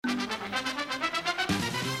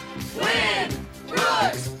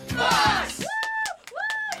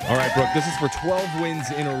All right, Brooke, this is for 12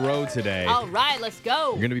 wins in a row today. All right, let's go.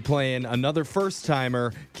 You're going to be playing another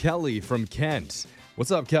first-timer, Kelly from Kent.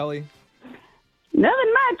 What's up, Kelly?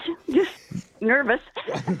 Nothing much. Just nervous.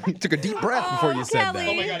 You took a deep breath before you said Kelly. that.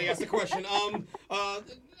 Oh my God, he asked the question.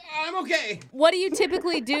 I'm okay. What do you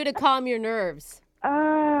typically do to calm your nerves?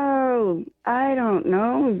 Oh, I don't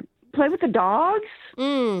know. Play with the dogs?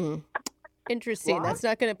 Interesting. That's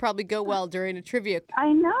not going to probably go well during a trivia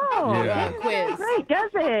I know. Yeah. quiz. Great,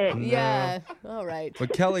 does it? Yeah. All right.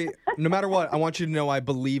 But Kelly, no matter what, I want you to know I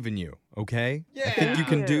believe in you, okay? I think you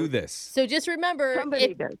can do this. So just remember,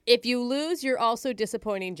 Somebody does. if you lose, you're also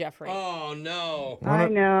disappointing Jeffrey. Oh no. I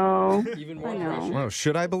know. Even more I know. pressure. Oh,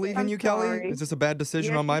 should I believe in I'm you, Kelly? sorry. Is this a bad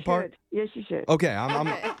decision Yes, on my you part? should. Yes, you should. Okay,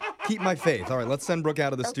 I'm keep my faith. All right, let's send Brooke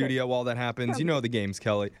out of the studio while that happens. You know the games,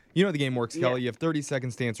 Kelly. You know the game works, Kelly. You have 30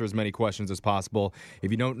 seconds to answer as many questions as possible.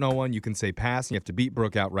 If you don't know one, you can say pass, and you have to beat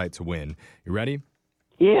Brooke outright to win. You ready?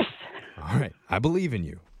 Yes. All right, I believe in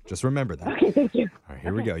you. Just remember that. Okay, thank you. All right,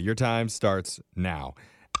 here we go. Your time starts now.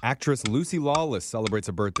 Actress Lucy Lawless celebrates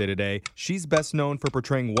a birthday today. She's best known for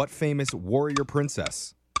portraying what famous warrior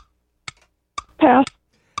princess? Pass.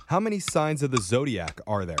 How many signs of the zodiac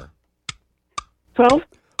are there? 12.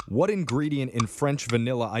 What ingredient in French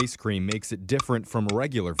vanilla ice cream makes it different from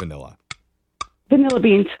regular vanilla? Vanilla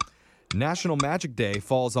beans. National Magic Day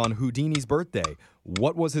falls on Houdini's birthday.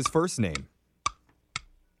 What was his first name?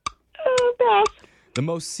 Pass. The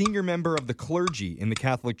most senior member of the clergy in the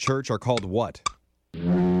Catholic Church are called what?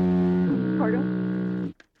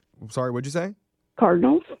 Cardinals. Sorry, what'd you say?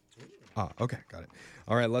 Cardinals. Ah, okay, got it.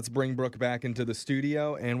 All right, let's bring Brooke back into the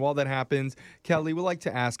studio. And while that happens, Kelly, we'd like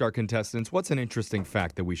to ask our contestants, what's an interesting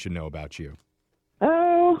fact that we should know about you?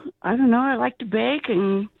 Oh, I don't know. I like to bake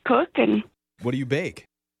and cook and What do you bake?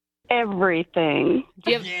 everything.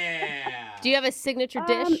 Do you have, Yeah. do you have a signature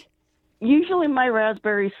dish? Usually my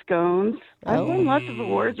raspberry scones. I've won lots of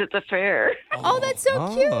awards at the fair. Oh, that's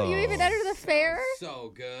so cute. Oh. You even entered the fair?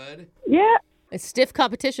 So good. Yeah. It's stiff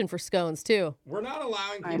competition for scones, too. We're not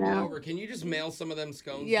allowing I people know. over. Can you just mail some of them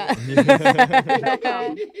scones? Yeah.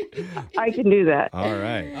 I can do that. All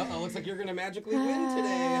right. Uh-oh, looks like you're going to magically win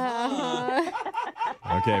today. Huh?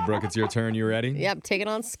 Okay, Brooke, it's your turn. You ready? Yep, taking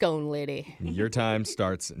on Scone Lady. Your time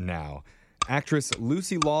starts now. Actress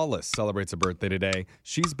Lucy Lawless celebrates a birthday today.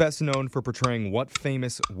 She's best known for portraying what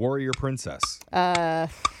famous warrior princess?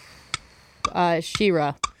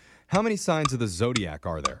 She-Ra. How many signs of the zodiac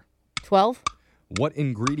are there? 12? What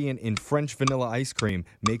ingredient in French vanilla ice cream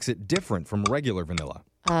makes it different from regular vanilla?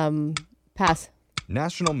 Pass.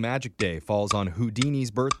 National Magic Day falls on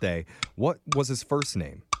Houdini's birthday. What was his first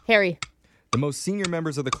name? Harry. The most senior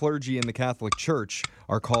members of the clergy in the Catholic Church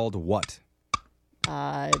are called what?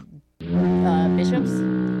 Bishops?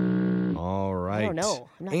 All right. don't know.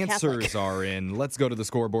 I'm not Answers Catholic. are in. Let's go to the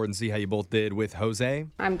scoreboard and see how you both did with Jose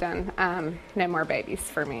I'm done. No more babies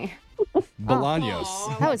for me. Bolaños.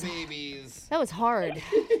 Aw, That was- babies. That was hard.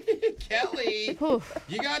 Kelly, Whew.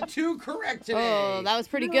 you got 2 correct today. Oh, that was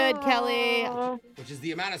pretty good, Kelly. Which is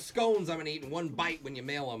the amount of scones I'm going to eat in one bite when you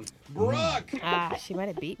mail them. Brooke, She might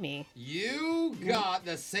have beat me. you got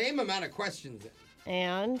the same amount of questions in.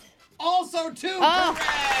 And Also 2 Oh.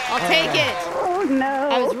 correct. I'll take it. Oh, no.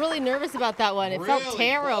 I was really nervous about that one. It felt Really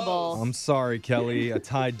terrible. close. I'm sorry, Kelly. A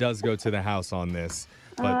tie does go to the house on this.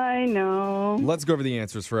 But I know. let's go over the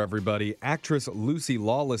answers for everybody. Actress Lucy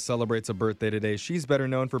Lawless celebrates a birthday today. She's better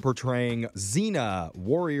known for portraying Xena,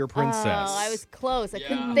 warrior princess. Oh, I was close. I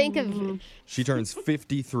couldn't think of. She turns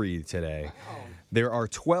 53 today. There are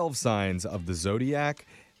 12 signs of the zodiac.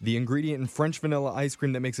 The ingredient in French vanilla ice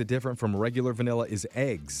cream that makes it different from regular vanilla is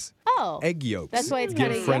eggs. Oh. Egg yolks. That's why it's give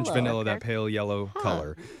kinda French yellow. vanilla that pale yellow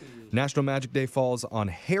color. National Magic Day falls on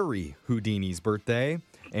Harry Houdini's birthday.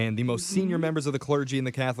 And the most senior members of the clergy in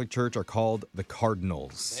the Catholic Church are called the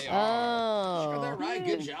Cardinals. They are. Oh. Got that right.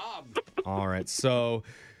 Good job. All right, so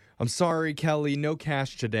I'm sorry, Kelly, no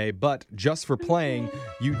cash today, but just for playing,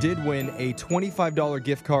 you did win a $25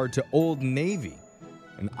 gift card to Old Navy.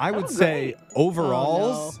 And I would say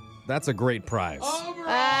overalls, that's a great prize. See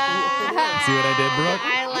what I did, Brooke?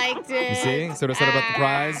 I liked it. You see? See what I said about the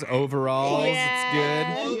prize? Overalls, it's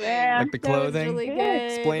good. Yeah. Like the That was clothing. really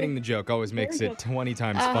good. Explaining the joke always makes it 20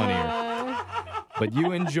 times funnier. But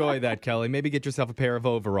you enjoy that, Kelly. Maybe get yourself a pair of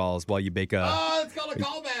overalls while you bake a... Oh, it's called a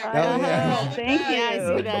callback. Oh, yeah. Called it Thank back. you. Yeah,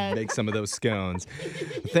 I see that. Make some of those scones.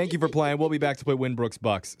 Thank you for playing. We'll be back to play Winbrooks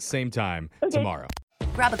Bucks same time tomorrow.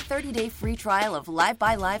 Grab a 30-day free trial of Live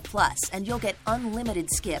by Live Plus, and you'll get unlimited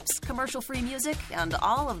skips, commercial-free music, and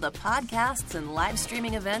all of the podcasts and live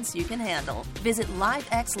streaming events you can handle. Visit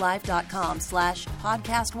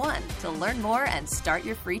livexlive.com/podcast1 to learn more and start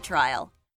your free trial.